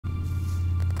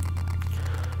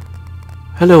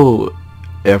Hello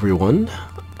everyone.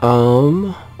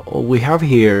 We have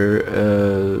here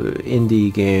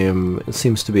indie game. It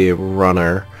seems to be a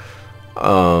runner.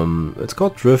 It's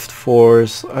called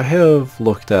DriftForce. I have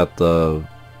looked at the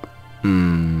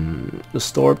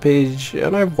store page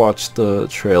and I've watched the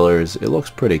trailers. It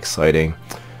looks pretty exciting.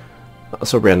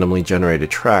 So randomly generated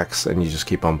tracks and you just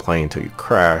keep on playing until you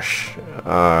crash.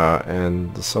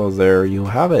 And so there you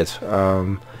have it.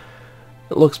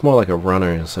 It looks more like a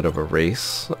runner instead of a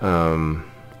race. Oh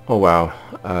wow.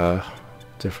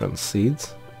 Different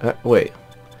seeds. Wait.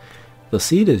 The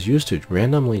seed is used to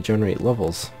randomly generate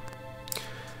levels.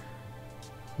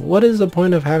 What is the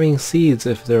point of having seeds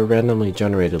if they're randomly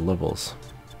generated levels?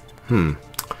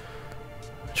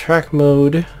 Track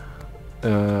mode,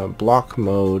 block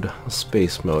mode,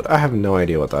 space mode. I have no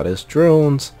idea what that is.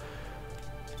 Drones.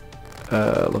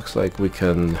 Looks like we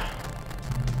can...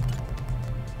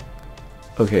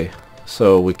 Okay,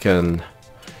 so we can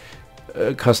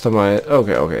customize...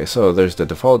 Okay, so there's the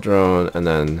default drone, and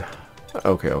then...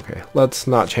 Okay, let's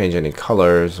not change any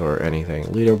colors or anything.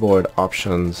 Leaderboard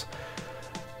options.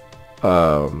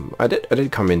 I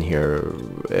did come in here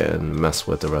and mess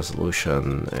with the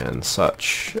resolution and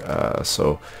such.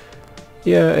 So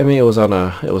yeah, I mean it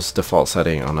was default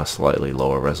setting on a slightly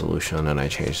lower resolution, and I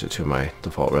changed it to my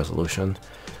default resolution.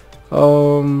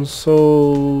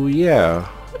 So yeah.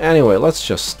 Anyway, let's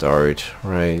just start,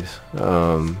 right?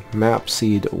 Map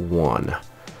seed 1.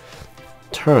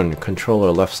 Turn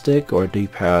controller left stick or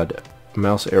D-pad,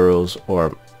 mouse arrows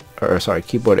or sorry,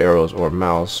 keyboard arrows or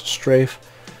mouse strafe.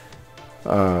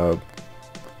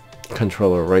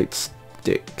 Controller right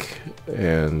stick,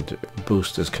 and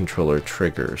boost is controller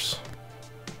triggers.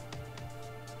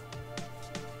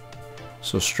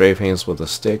 So strafing is with a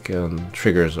stick and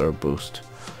triggers are boost.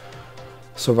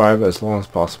 Survive as long as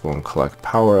possible and collect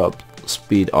power up.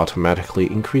 Speed automatically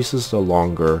increases the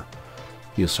longer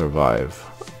you survive.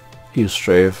 Use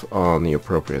strafe on the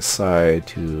appropriate side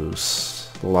to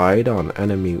slide on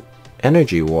enemy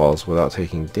energy walls without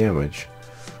taking damage.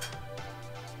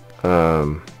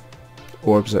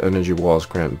 Orbs and energy walls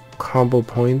grant combo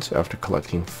points. After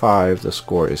collecting 5, the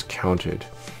score is counted.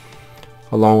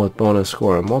 Along with bonus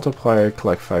score and multiplier,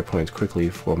 collect 5 points quickly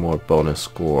for more bonus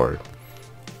score.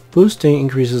 Boosting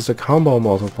increases the combo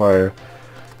multiplier.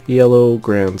 Yellow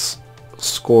grants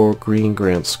score, green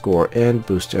grants score and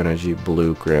boost energy,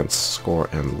 blue grants score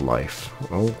and life.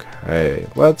 Okay,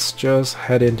 let's just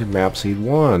head into map seed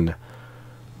 1.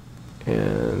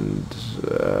 And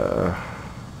I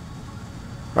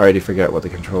already forget what the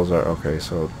controls are. Okay,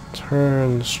 so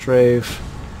turn, strafe.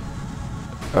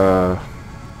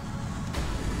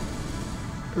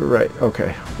 Right,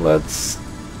 okay. Let's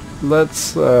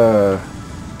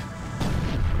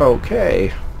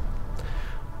okay.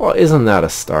 Well, isn't that a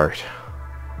start?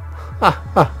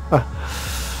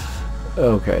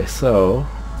 Okay, so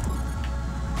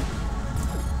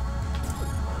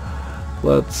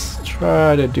let's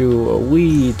try to do a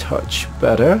wee touch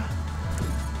better.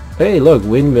 Hey, look,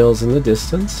 windmills in the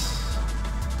distance.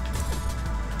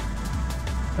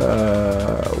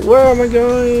 Where am I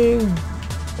going?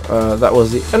 That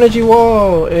was the energy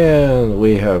wall, and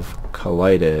we have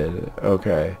collided.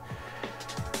 Okay.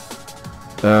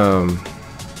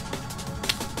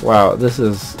 Wow, this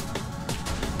is...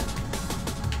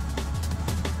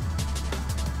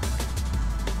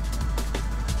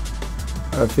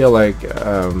 I feel like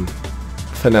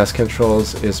finesse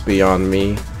controls is beyond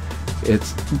me.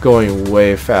 It's going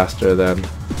way faster than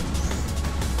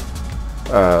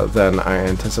I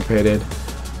anticipated.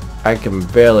 I can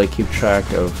barely keep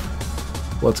track of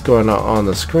what's going on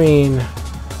the screen.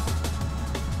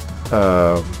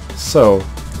 So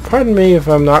pardon me if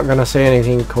I'm not gonna say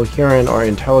anything coherent or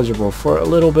intelligible for a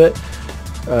little bit.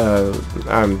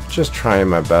 I'm just trying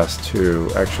my best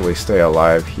to actually stay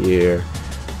alive here.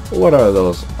 What are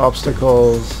those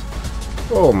obstacles?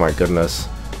 Oh my goodness.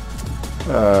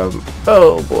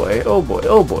 Oh boy,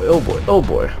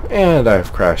 and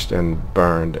I've crashed and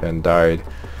burned and died.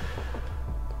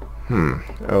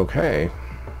 Okay.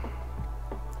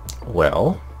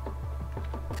 Well,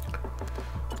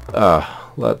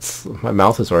 my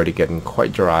mouth is already getting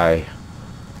quite dry.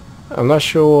 I'm not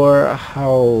sure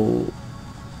how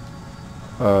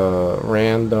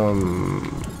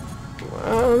random,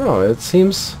 I don't know, it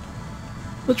seems,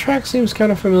 the track seems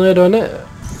kind of familiar, doesn't it?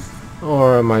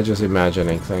 Or am I just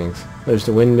imagining things? There's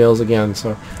the windmills again,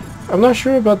 so I'm not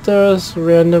sure about those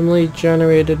randomly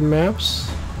generated maps.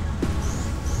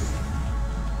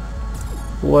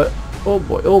 What? Oh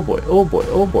boy.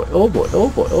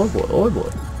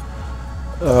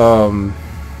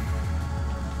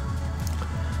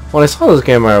 When I saw this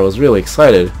game, I was really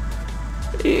excited.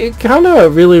 It kind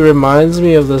of really reminds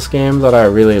me of this game that I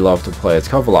really love to play. It's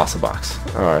called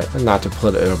Velocibox. Alright, and not to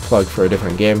put in a plug for a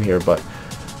different game here, but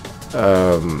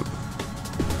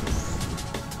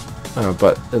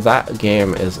that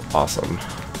game is awesome.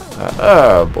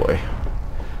 Oh boy.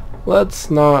 Let's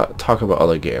not talk about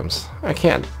other games. I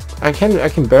can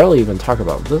barely even talk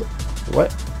about this.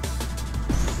 What?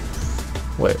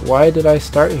 Wait, why did I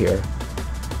start here?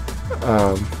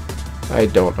 I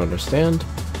don't understand.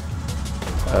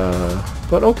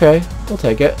 But okay, we'll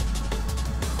take it.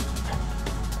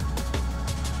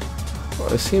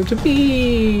 Well, I seem to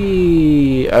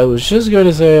be... I was just going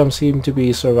to say I seem to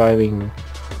be surviving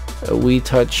a wee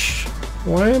touch.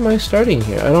 Why am I starting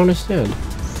here? I don't understand.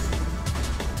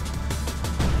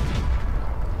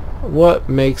 What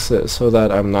makes it so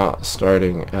that I'm not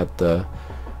starting at the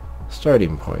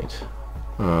starting point?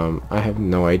 I have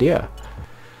no idea.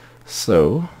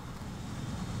 So...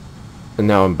 and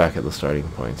now I'm back at the starting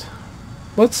point.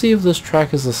 Let's see if this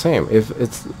track is the same. If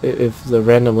the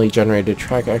randomly generated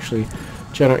track actually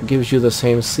gives you the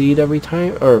same seed every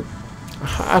time, or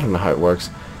I don't know how it works.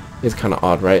 It's kind of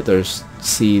odd, right? There's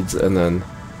seeds and then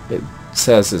it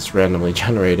says it's randomly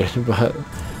generated, but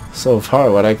so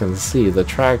far what I can see, the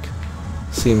track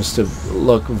seems to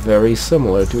look very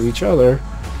similar to each other.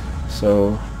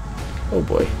 So, oh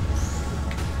boy.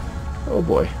 Oh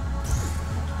boy.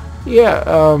 Yeah,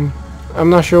 I'm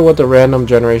not sure what the random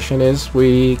generation is.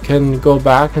 We can go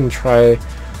back and try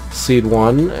seed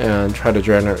 1 and try to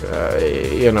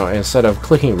generate, you know, instead of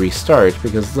clicking restart,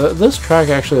 because this track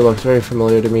actually looks very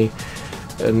familiar to me.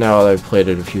 And now that I've played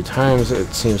it a few times,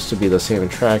 it seems to be the same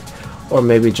track. Or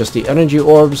maybe just the energy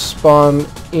orbs spawn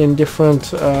in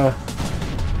different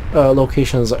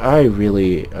locations. I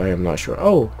am not sure.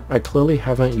 Oh, I clearly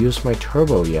haven't used my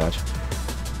turbo yet.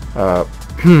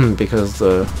 Because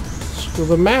the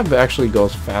map actually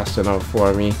goes fast enough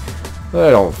for me that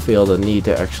I don't feel the need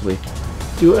to actually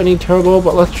do any turbo,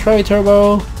 but let's try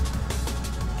turbo.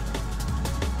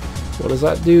 What does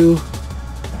that do?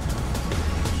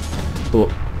 Oh.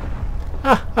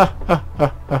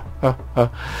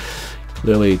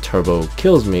 Clearly turbo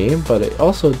kills me, but it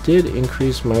also did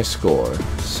increase my score.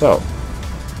 So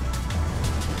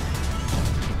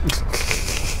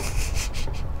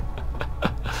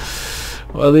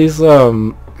well, these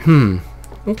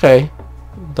okay,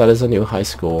 that is a new high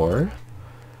score.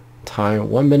 Time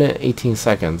 1 minute 18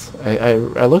 seconds. I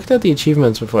looked at the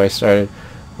achievements before I started.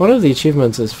 One of the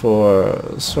achievements is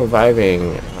for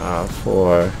surviving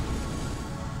for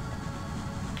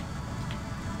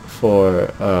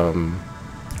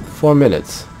 4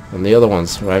 minutes, and the other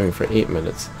one's surviving for 8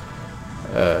 minutes,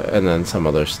 and then some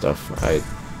other stuff. I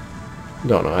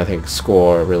don't know. I think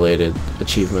score related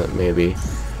achievement maybe.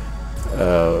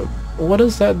 What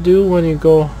does that do when you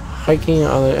go hiking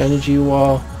on an energy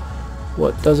wall?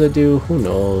 What does it do? Who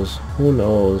knows? Who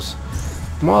knows?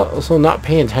 I'm also not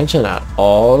paying attention at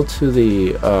all to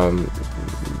the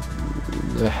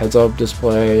heads-up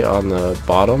display on the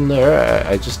bottom there.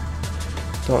 I just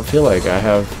don't feel like I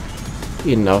have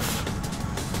enough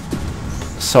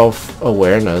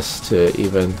self-awareness to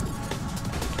even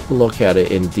look at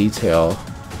it in detail.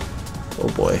 Oh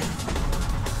boy.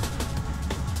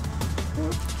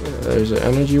 There's an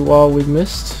energy wall we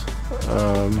missed.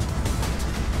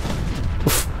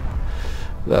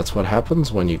 That's what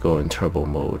happens when you go in turbo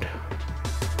mode.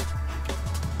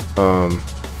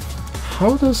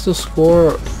 How does the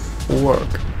score work?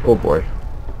 Oh boy.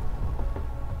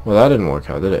 Well, that didn't work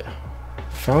out, did it?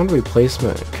 Found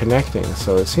replacement connecting.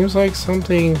 So it seems like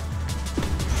something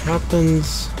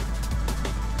happens.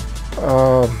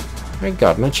 I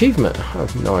got an achievement. I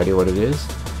have no idea what it is.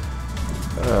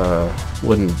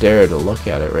 Wouldn't dare to look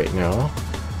at it right now.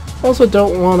 Also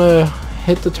don't want to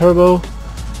hit the turbo.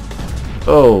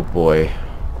 Oh boy.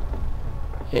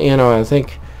 You know, I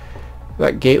think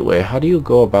that gateway, how do you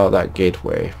go about that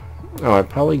gateway? Oh, I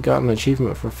probably got an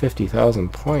achievement for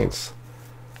 50,000 points.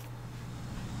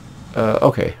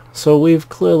 Okay, so we've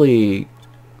clearly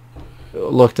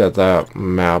looked at that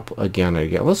map again and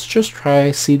again. Let's just try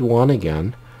seed 1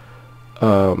 again.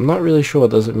 I'm not really sure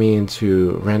what does it mean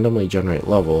to randomly generate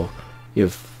level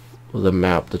if the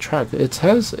map, the track, it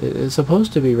says it's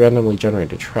supposed to be randomly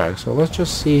generated track, so let's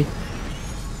just see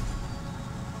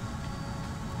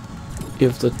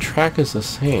if the track is the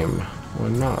same or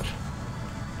not.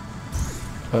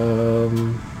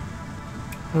 I'm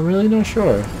really not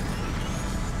sure.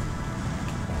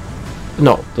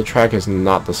 No, the track is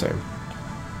not the same.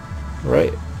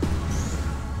 Right?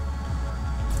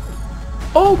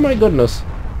 Oh my goodness!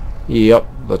 Yep,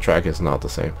 the track is not the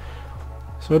same.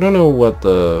 So I don't know what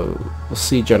the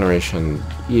seed generation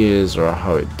is or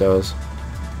how it does.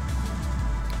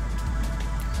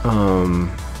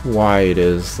 why it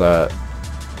is that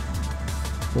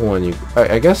when you,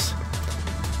 I guess,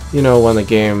 you know, when the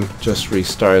game just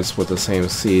restarts with the same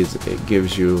seeds, it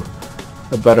gives you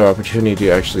a better opportunity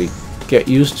to actually get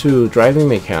used to driving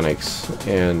mechanics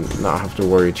and not have to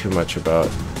worry too much about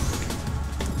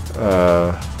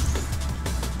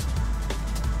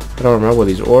I don't remember what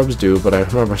these orbs do, but I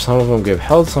remember some of them give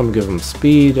health, some give them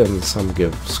speed, and some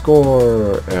give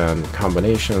score and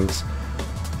combinations.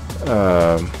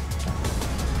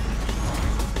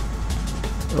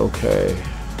 Okay.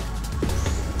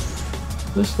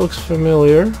 This looks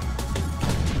familiar.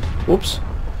 Whoops.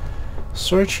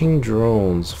 Searching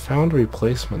drones. Found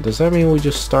replacement. Does that mean we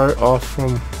just start off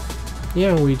from...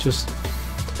 Yeah, we just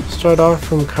start off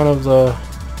from kind of the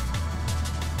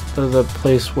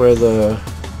place where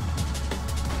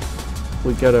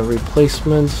we get a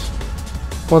replacement.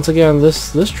 Once again,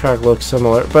 this track looks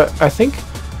similar, but I think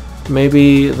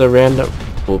maybe the random...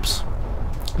 Oops.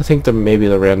 I think maybe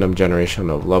the random generation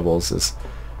of levels is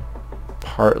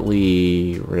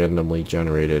partly randomly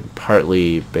generated,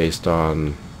 partly based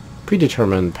on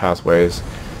predetermined pathways,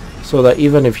 so that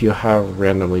even if you have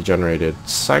randomly generated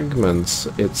segments,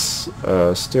 it's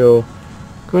still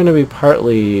going to be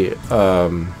partly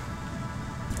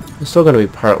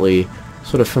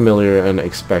sort of familiar and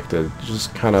expected,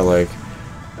 just kind of like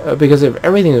because if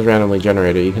everything is randomly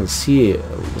generated, you can see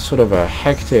sort of a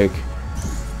hectic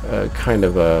kind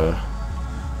of a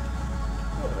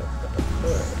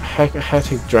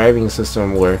hectic driving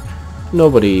system where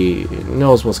nobody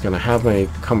knows what's going to happen. You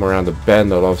come around the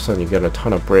bend and all of a sudden you get a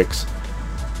ton of bricks.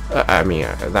 I mean,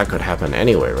 that could happen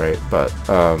anyway, right? But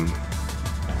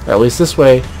at least this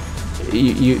way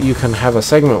you can have a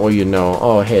segment where you know,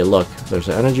 oh hey, look, there's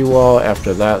an energy wall.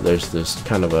 After that there's this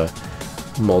kind of a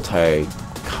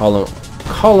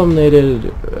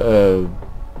columnated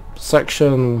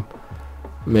section.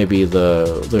 Maybe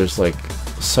there's like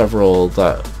several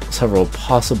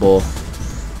possible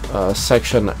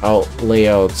section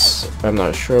layouts. I'm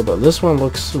not sure, but this one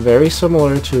looks very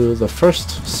similar to the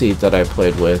first seed that I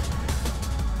played with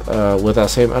that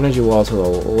same energy wall to the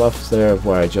left there of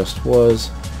where I just was.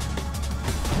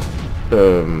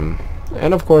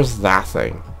 And of course that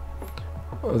thing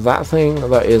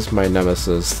that is my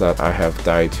nemesis that I have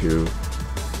died to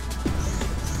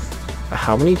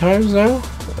how many times now?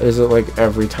 Is it like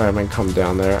every time I come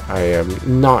down there I am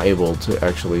not able to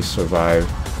actually survive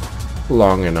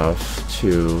long enough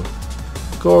to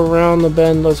go around the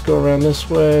bend? Let's go around this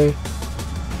way.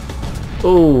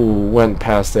 Oh, went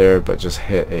past there but just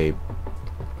hit a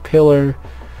pillar.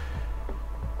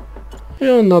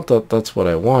 Yeah, not that that's what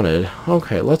I wanted.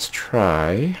 Okay, let's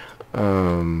try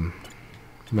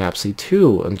map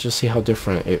C2 and just see how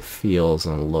different it feels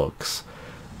and looks.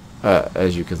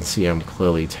 As you can see, I'm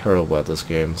clearly terrible at this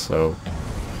game, so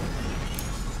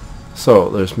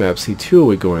there's map C2,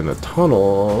 we go in the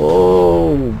tunnel.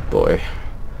 Oh boy.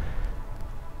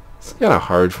 It's kinda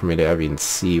hard for me to even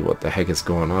see what the heck is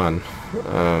going on.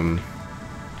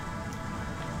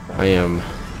 I am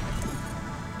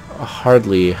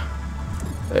hardly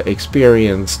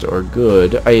experienced or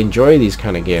good. I enjoy these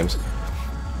kind of games,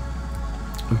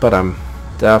 but I'm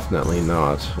definitely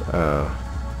not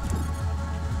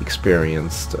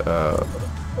experienced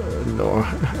nor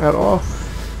at all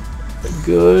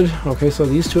good. Okay, so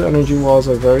these two energy walls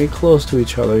are very close to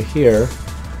each other here.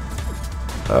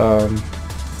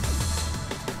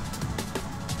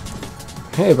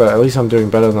 Hey, but at least I'm doing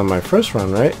better than my first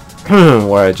run, right?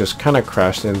 Where I just kind of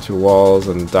crashed into walls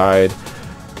and died.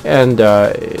 And,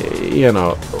 you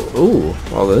know, ooh,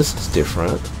 well, this is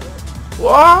different.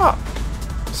 Wah!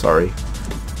 Sorry.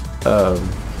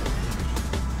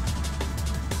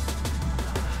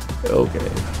 Okay.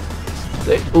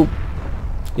 Oop.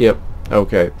 Yep,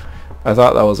 okay. I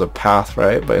thought that was a path,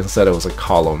 right? But instead it was a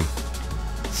column.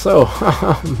 So,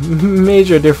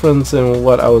 major difference in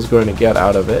what I was going to get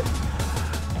out of it.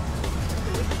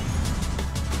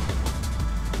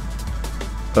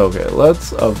 Okay,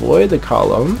 let's avoid the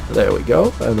column. There we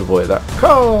go. And avoid that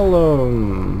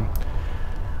column.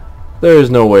 There is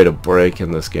no way to brake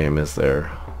in this game, is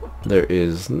there? There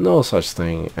is no such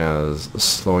thing as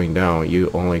slowing down.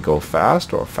 You only go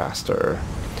fast or faster.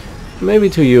 Maybe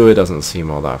to you it doesn't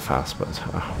seem all that fast, but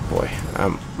oh boy,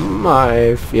 am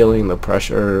I feeling the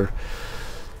pressure.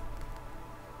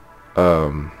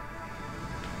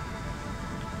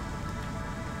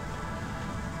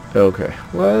 Okay,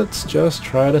 let's just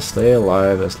try to stay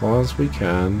alive as long as we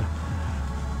can.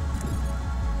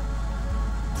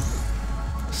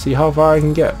 See how far I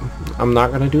can get. I'm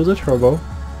not gonna do the turbo.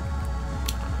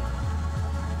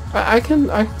 I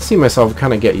can see myself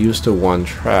kind of get used to one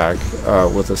track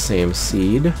with the same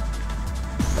seed.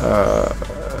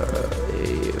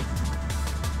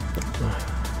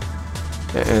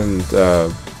 And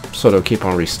sort of keep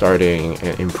on restarting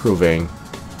and improving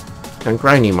and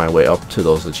grinding my way up to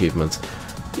those achievements.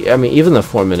 I mean, even the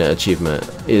 4-minute achievement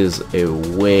is a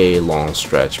way long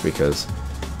stretch because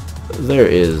there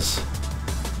is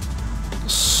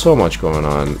so much going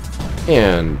on,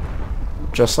 and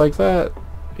just like that,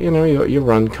 you know, your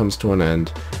run comes to an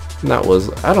end. And that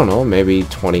was, I don't know, maybe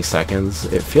 20 seconds.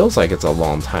 It feels like it's a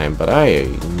long time, but I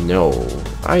know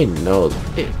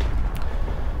it.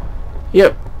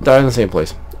 Yep, died in the same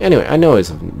place. Anyway, I know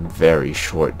it's a very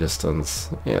short distance.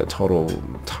 Yeah, total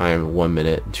time 1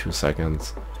 minute, 2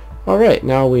 seconds. Alright,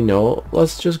 now we know.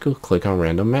 Let's just go click on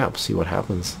random map, see what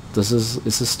happens. Is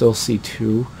this still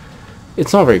C2?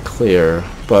 It's not very clear,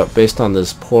 but based on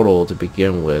this portal to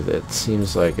begin with, it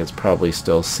seems like it's probably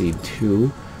still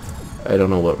C2. I don't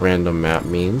know what random map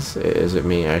means. Is it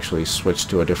me actually switch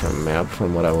to a different map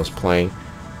from what I was playing?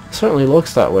 It certainly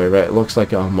looks that way, right? It looks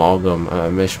like an amalgam,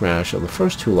 a mishmash of the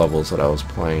first 2 levels that I was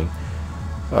playing.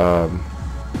 And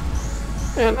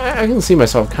I can see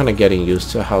myself kind of getting used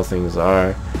to how things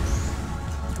are.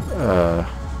 I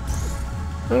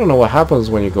don't know what happens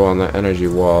when you go on the energy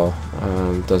wall.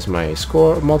 Does my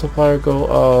score multiplier go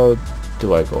up?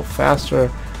 Do I go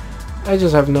faster? I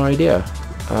just have no idea.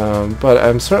 But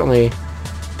I'm certainly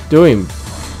doing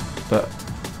that.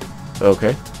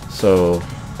 Okay, so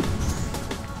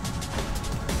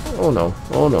oh no,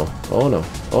 oh no, oh no,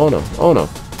 oh no, oh no.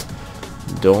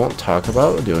 Don't talk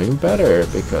about doing better,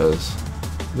 because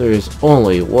there is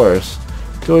only worse.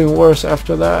 Doing worse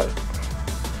after that.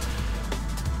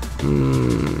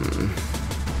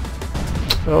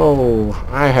 Oh,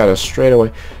 I had a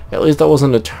straightaway. At least that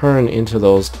wasn't a turn into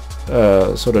those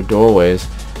sort of doorways.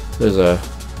 There's a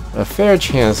fair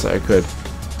chance that I could...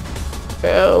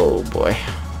 Oh boy.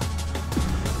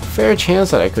 Fair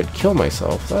chance that I could kill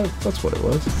myself. That's what it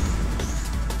was.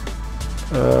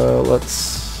 Let's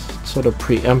sort of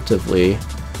preemptively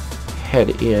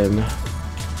head in.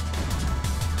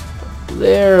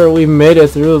 There, we made it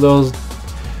through those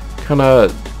kind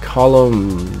of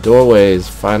column doorways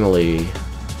finally.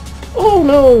 Oh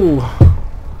no!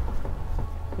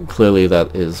 Clearly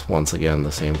that is once again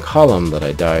the same column that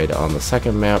I died on the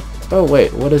second map. Oh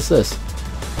wait, what is this?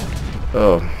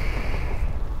 Oh.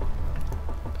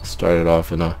 Started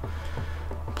off in a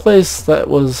place that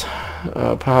was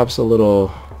perhaps a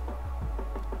little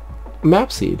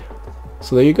map seed.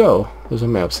 So there you go. There's a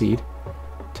map seed.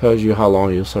 Tells you how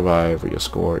long you'll survive, what your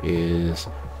score is.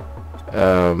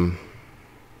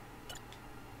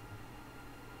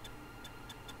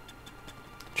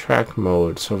 Track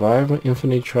mode. Survive an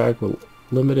infinite track with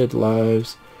limited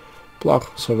lives.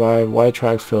 Block survive. Wide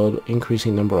track filled.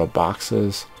 Increasing number of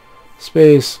boxes.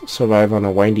 Space. Survive on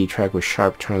a windy track with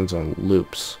sharp turns on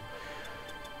loops.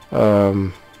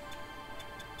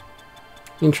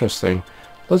 Interesting.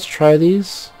 Let's try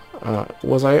these.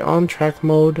 Was I on track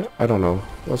mode? I don't know.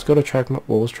 Let's go to track mode.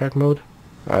 What was track mode?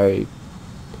 I,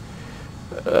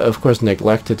 of course,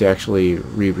 neglected to actually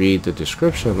reread the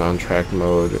description on track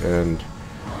mode, and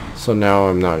so now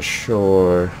I'm not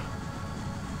sure.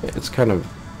 It's kind of...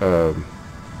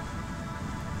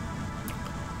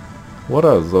 what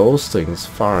are those things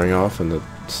firing off in the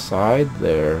side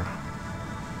there?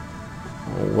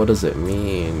 What does it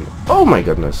mean? Oh my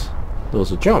goodness! There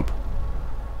was a jump.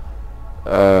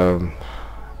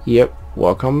 Yep,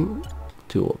 welcome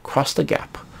to Across the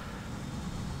Gap.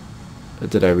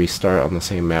 Did I restart on the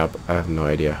same map? I have no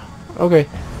idea. Okay,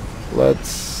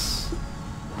 let's...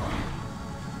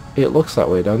 It looks that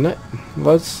way, doesn't it?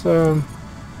 Let's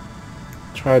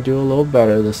try to do a little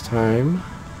better this time.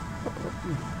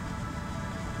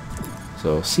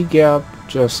 So, see gap,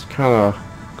 just kind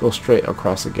of go straight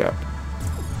across the gap.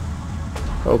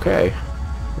 Okay,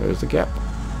 there's the gap.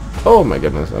 Oh my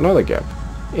goodness, another gap.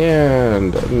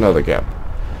 And another gap.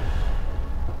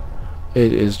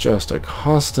 It is just a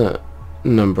constant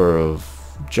number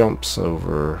of jumps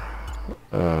over.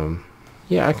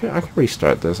 Yeah, I can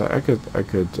restart this. I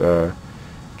could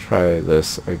try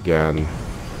this again.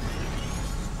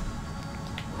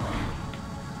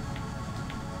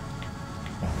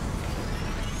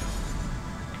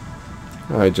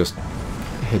 I just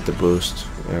hit the boost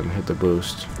and hit the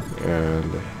boost,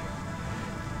 and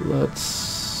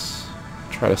let's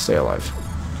try to stay alive.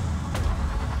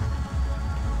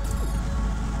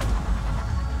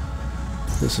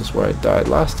 This is where I died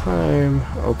last time.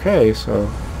 Okay, so...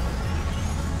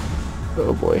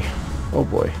 Oh boy. Oh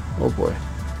boy. Oh boy.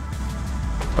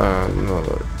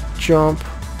 Another jump.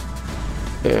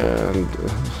 And...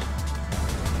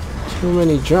 Too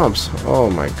many jumps. Oh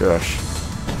my gosh.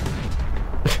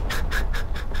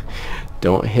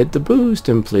 Don't hit the boost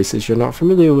in places you're not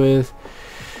familiar with.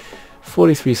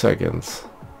 43 seconds.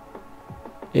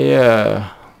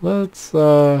 Yeah, let's,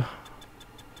 what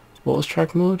was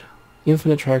track mode?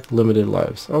 Infinite track, limited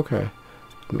lives. Okay,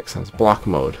 makes sense. Block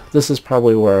mode. This is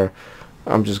probably where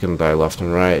I'm just gonna die left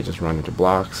and right, just run into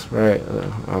blocks, right?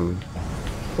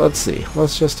 Let's see.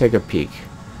 Let's just take a peek.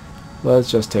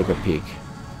 Let's just take a peek.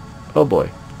 Oh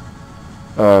boy.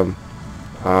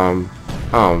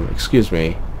 Excuse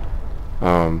me.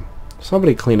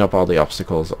 Somebody clean up all the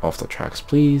obstacles off the tracks,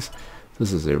 please.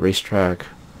 This is a racetrack.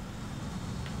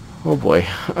 Oh boy.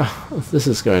 This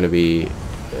is going to be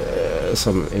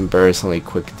some embarrassingly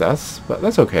quick deaths, but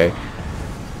that's okay.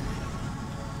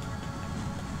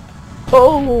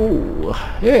 Oh!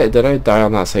 Yeah, did I die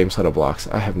on that same set of blocks?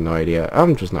 I have no idea.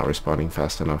 I'm just not responding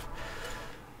fast enough.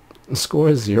 Score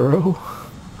is 0?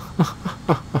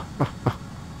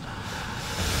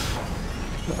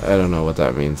 I don't know what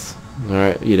that means.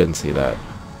 Alright, you didn't see that.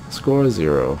 Score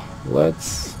 0.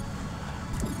 Let's...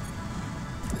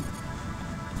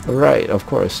 Right, of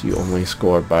course, you only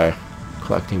score by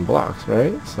collecting blocks,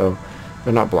 right? So,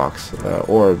 they're not blocks,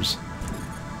 orbs.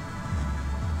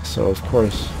 So, of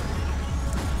course,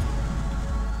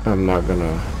 I'm not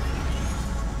gonna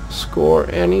score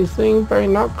anything by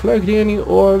not collecting any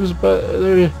orbs,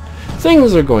 but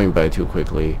things are going by too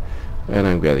quickly, and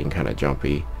I'm getting kind of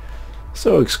jumpy.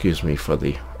 So, excuse me for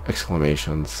the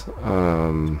exclamations.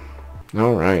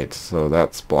 Alright, so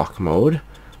that's block mode.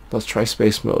 Let's try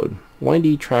space mode.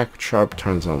 Windy track, sharp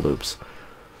turns and loops.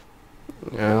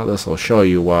 Yeah, this will show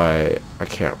you why I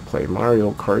can't play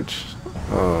Mario Kart.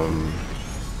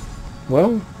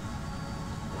 Well,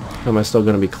 am I still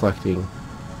going to be collecting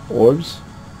orbs?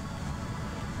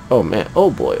 Oh man, oh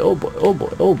boy, oh boy, oh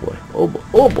boy, oh boy, oh boy,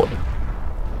 oh boy.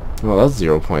 Well, that's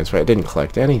 0 points, right? I didn't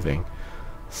collect anything.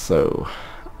 So,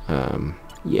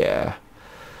 yeah.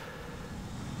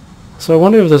 So I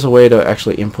wonder if there's a way to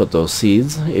actually input those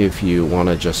seeds if you want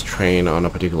to just train on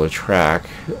a particular track.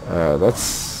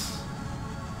 That's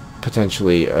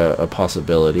potentially a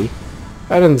possibility.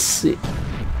 I didn't see...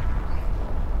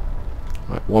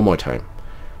 Right, one more time.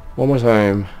 One more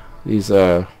time. These,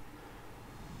 one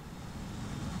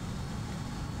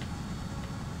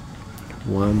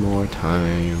more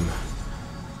time.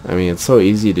 I mean, it's so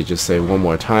easy to just say one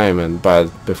more time, and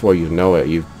before you know it,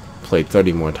 you've played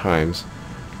 30 more times.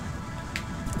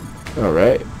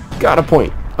 Alright, got a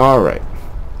point. Alright.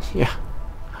 Yeah.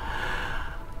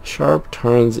 Sharp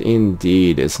turns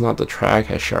indeed. It's not the track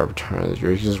has sharp turns.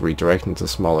 You're just redirecting to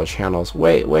smaller channels.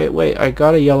 Wait, wait, wait. I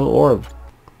got a yellow orb.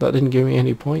 That didn't give me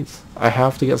any points. I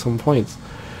have to get some points.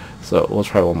 So, we'll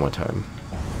try one more time.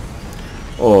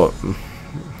 Or,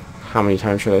 how many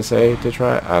times should I say to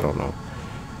try? I don't know.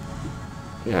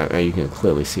 Yeah, you can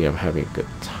clearly see I'm having a good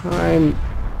time.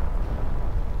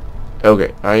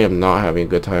 Okay, I am not having a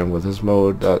good time with this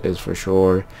mode, that is for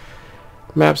sure.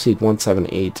 Map seed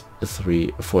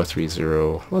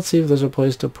 17833430. Let's see if there's a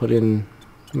place to put in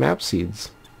map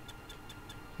seeds.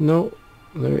 No,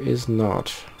 there is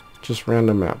not. Just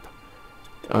random map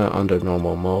under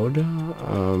normal mode.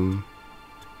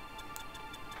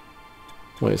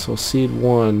 Wait, so seed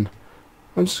 1.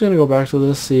 I'm just gonna go back to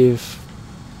this, see if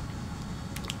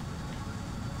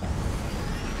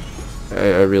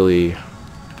I really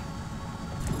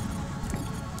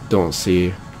don't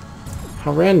see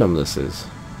how random this is.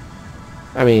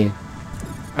 I mean,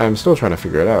 I'm still trying to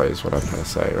figure it out, is what I'm trying to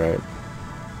say, right?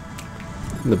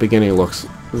 The beginning looks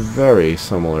very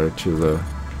similar to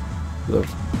the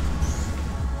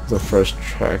first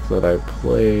track that I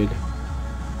played.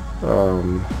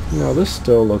 No, this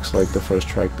still looks like the first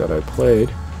track that I played.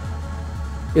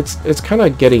 It's kind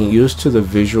of getting used to the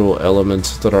visual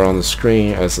elements that are on the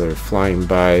screen as they're flying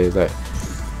by. That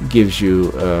gives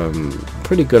you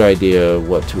pretty good idea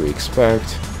what to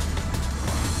expect.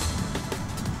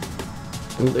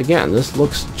 And again, this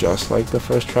looks just like the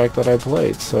first track that I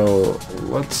played, so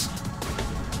let's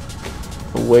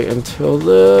wait until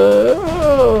the...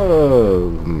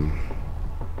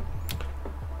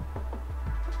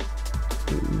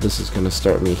 this is gonna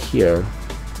start me here.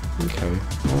 Okay,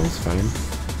 well, that's fine.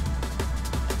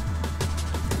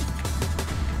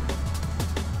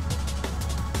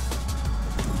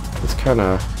 It's kind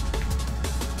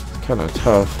of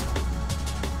tough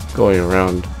going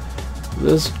around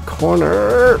this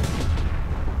corner.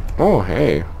 Oh,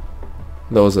 hey,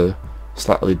 that was a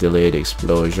slightly delayed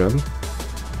explosion.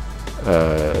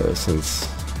 Since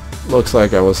looks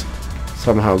like I was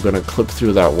somehow gonna clip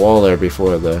through that wall there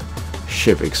before the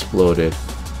ship exploded.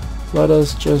 Let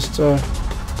us just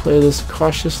play this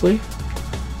cautiously.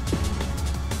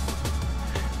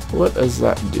 What does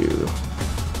that do?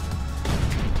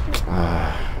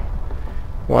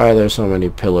 Why are there so many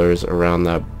pillars around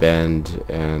that bend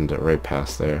and right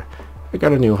past there? I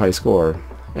got a new high score.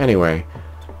 Anyway.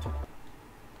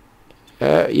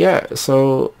 Yeah,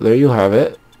 so there you have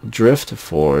it.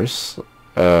 DriftForce.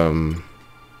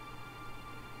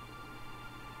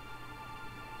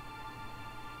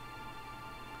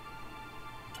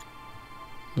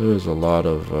 There's a lot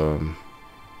of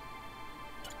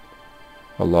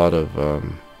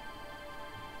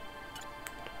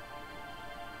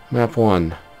map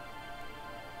 1.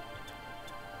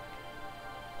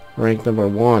 Rank number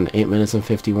 1, 8 minutes and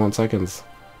 51 seconds.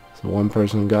 So one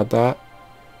person got that.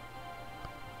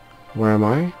 Where am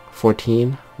I?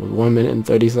 14 with 1 minute and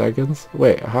 30 seconds.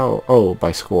 Wait, how? Oh,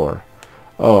 by score.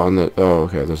 Oh, on the. Oh,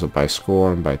 okay. There's a by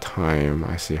score and by time.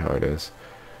 I see how it is.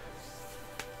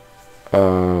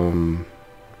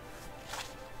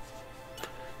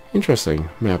 Interesting.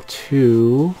 Map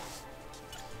 2.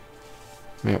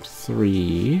 Map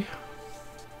 3.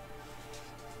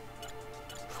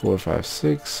 4, 5,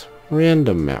 6.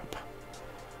 Random map.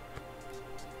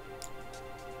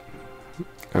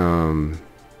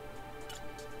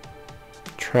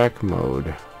 Track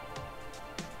mode.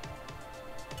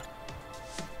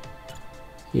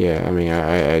 Yeah, I mean,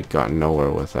 I got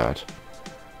nowhere with that.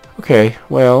 Okay,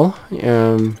 well,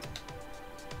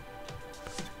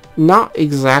 not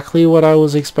exactly what I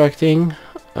was expecting.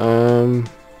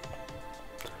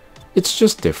 It's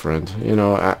just different, you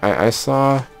know. I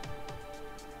saw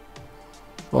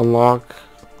unlock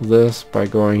this by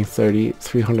going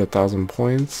 300,000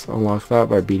 points. Unlock that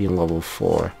by beating level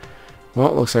 4. Well,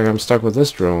 it looks like I'm stuck with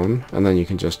this drone, and then you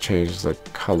can just change the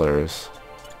colors.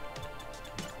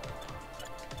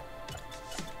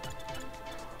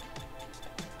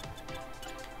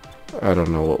 I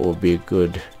don't know what will be a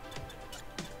good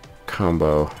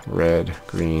combo. Red,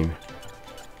 green,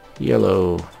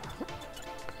 yellow,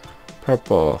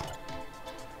 purple.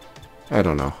 I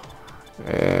don't know.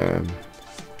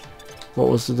 What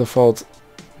was the default?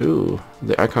 Ooh,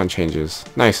 the icon changes.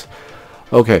 Nice.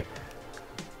 Okay.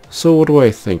 So what do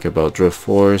I think about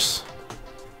DriftForce?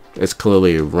 It's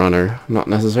clearly a runner, not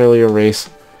necessarily a race.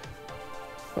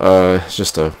 It's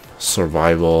just a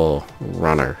survival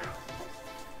runner.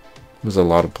 There's a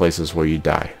lot of places where you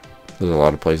die. There's a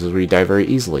lot of places where you die very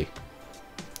easily.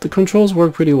 The controls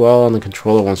work pretty well on the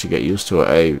controller once you get used to it.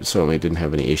 I certainly didn't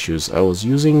have any issues. I was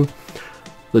using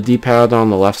the D-pad on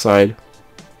the left side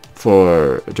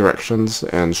for directions,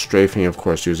 and strafing, of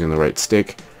course, using the right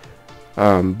stick.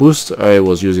 Boost, I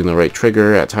was using the right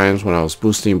trigger at times when I was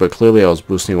boosting, but clearly I was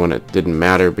boosting when it didn't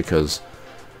matter because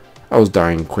I was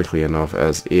dying quickly enough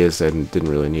as is and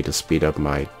didn't really need to speed up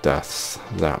my deaths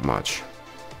that much.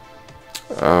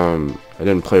 I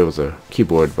didn't play with a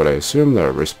keyboard, but I assume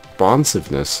the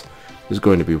responsiveness is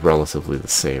going to be relatively the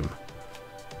same.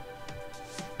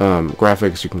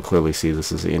 Graphics, you can clearly see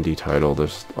this is an indie title.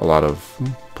 There's a lot of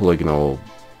polygonal,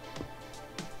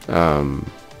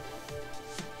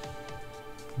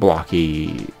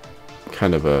 blocky,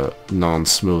 kind of a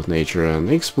non-smooth nature, and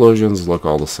the explosions look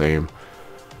all the same.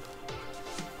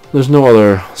 There's no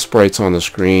other sprites on the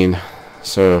screen,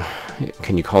 so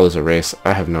can you call this a race?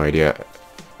 I have no idea.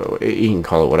 You can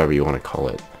call it whatever you want to call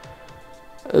it.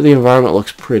 The environment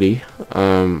looks pretty.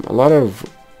 A lot of,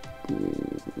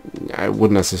 I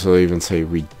wouldn't necessarily even say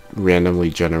randomly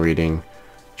generating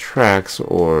tracks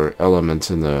or elements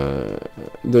in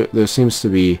there seems to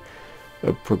be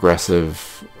a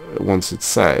progressive. Once it's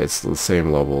set, it's the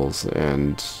same levels,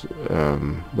 and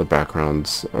the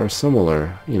backgrounds are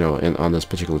similar, you know, on this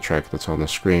particular track that's on the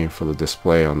screen for the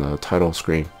display on the title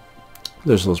screen.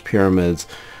 There's those pyramids.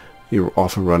 You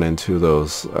often run into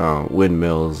those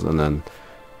windmills, and then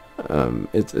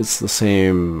it's the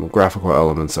same graphical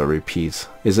elements that repeat.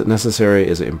 Is it necessary?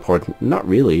 Is it important? Not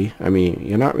really. I mean,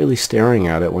 you're not really staring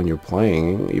at it when you're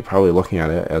playing. You're probably looking at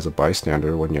it as a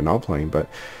bystander when you're not playing, but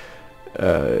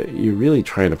you're really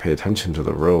trying to pay attention to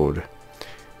the road.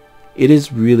 It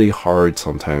is really hard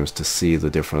sometimes to see the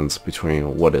difference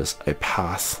between what is a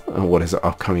path and what is an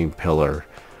upcoming pillar.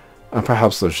 And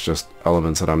perhaps there's just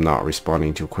elements that I'm not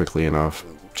responding to quickly enough,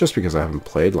 just because I haven't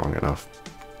played long enough.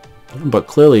 But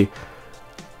clearly,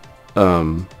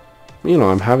 you know,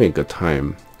 I'm having a good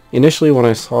time. Initially, when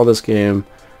I saw this game,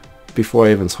 before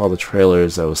I even saw the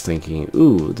trailers, I was thinking,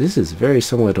 ooh, this is very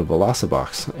similar to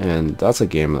Velocibox, and that's a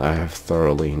game that I have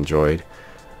thoroughly enjoyed.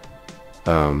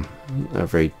 A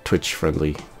very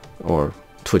Twitch-friendly, or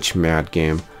Twitch-mad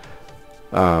game.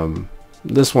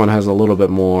 This one has a little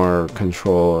bit more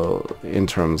control in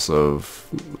terms of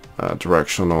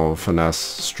directional finesse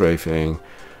strafing,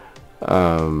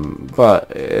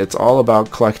 but it's all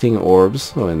about collecting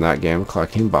orbs, in that game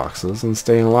collecting boxes, and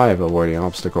staying alive, avoiding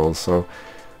obstacles, so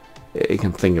you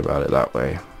can think about it that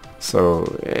way. So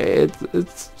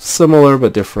it's similar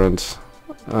but different.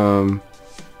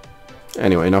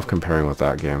 Anyway, enough comparing with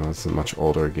that game. It's a much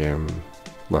older game,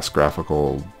 less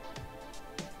graphical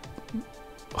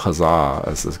huzzah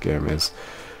as this game is,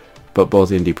 but both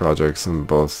indie projects and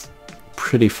both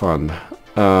pretty fun.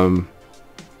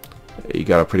 You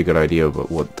got a pretty good idea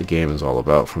about what the game is all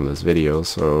about from this video,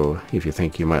 so if you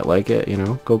think you might like it, you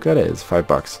know, go get it. It's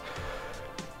 $5.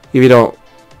 If you don't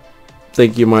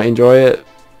think you might enjoy it,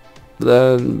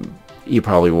 then you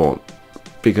probably won't,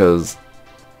 because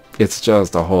it's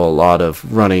just a whole lot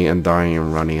of running and dying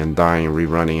and running and dying,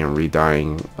 rerunning and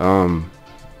redying.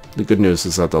 The good news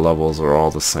is that the levels are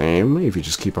all the same. If you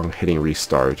just keep on hitting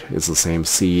restart, it's the same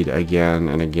seed again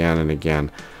and again and again.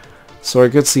 So I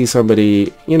could see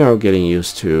somebody, you know, getting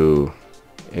used to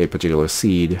a particular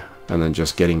seed and then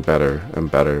just getting better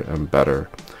and better and better.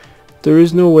 There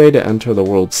is no way to enter the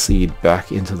world seed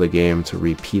back into the game to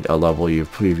repeat a level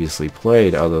you've previously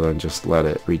played other than just let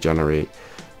it regenerate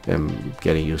and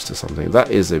getting used to something.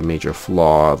 That is a major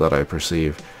flaw that I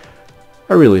perceive.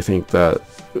 I really think that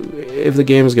if the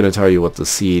game is going to tell you what the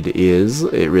seed is,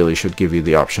 it really should give you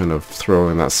the option of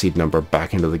throwing that seed number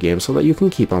back into the game so that you can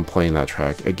keep on playing that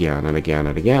track again and again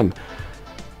and again.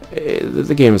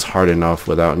 The game is hard enough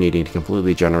without needing to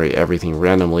completely generate everything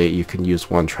randomly. You can use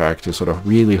one track to sort of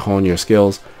really hone your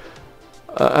skills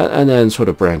and then sort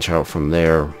of branch out from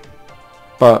there.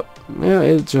 But yeah,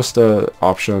 it's just an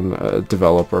option, a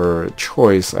developer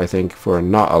choice, I think, for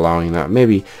not allowing that.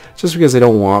 Maybe just because they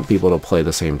don't want people to play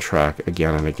the same track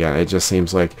again and again. It just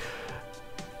seems like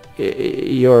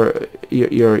you're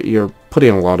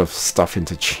putting a lot of stuff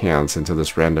into chance, into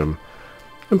this random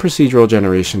and procedural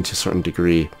generation to a certain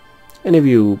degree. And if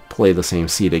you play the same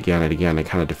seed again and again, it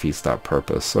kind of defeats that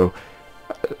purpose. So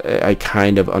I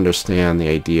kind of understand the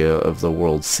idea of the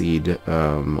world seed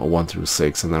 1 through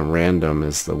 6, and then random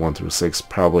is the 1 through 6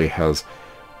 probably has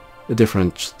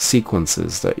different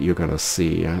sequences that you're going to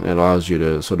see, and it allows you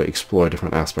to sort of explore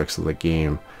different aspects of the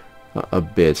game a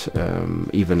bit,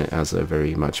 even as a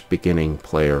very much beginning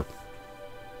player.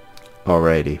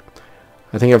 Alrighty,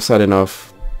 I think I've said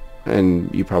enough,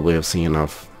 and you probably have seen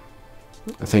enough.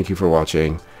 Thank you for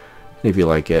watching, and if you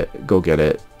like it, go get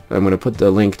it. I'm going to put the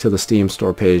link to the Steam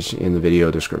store page in the video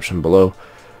description below,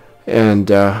 and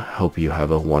hope you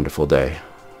have a wonderful day.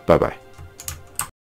 Bye bye.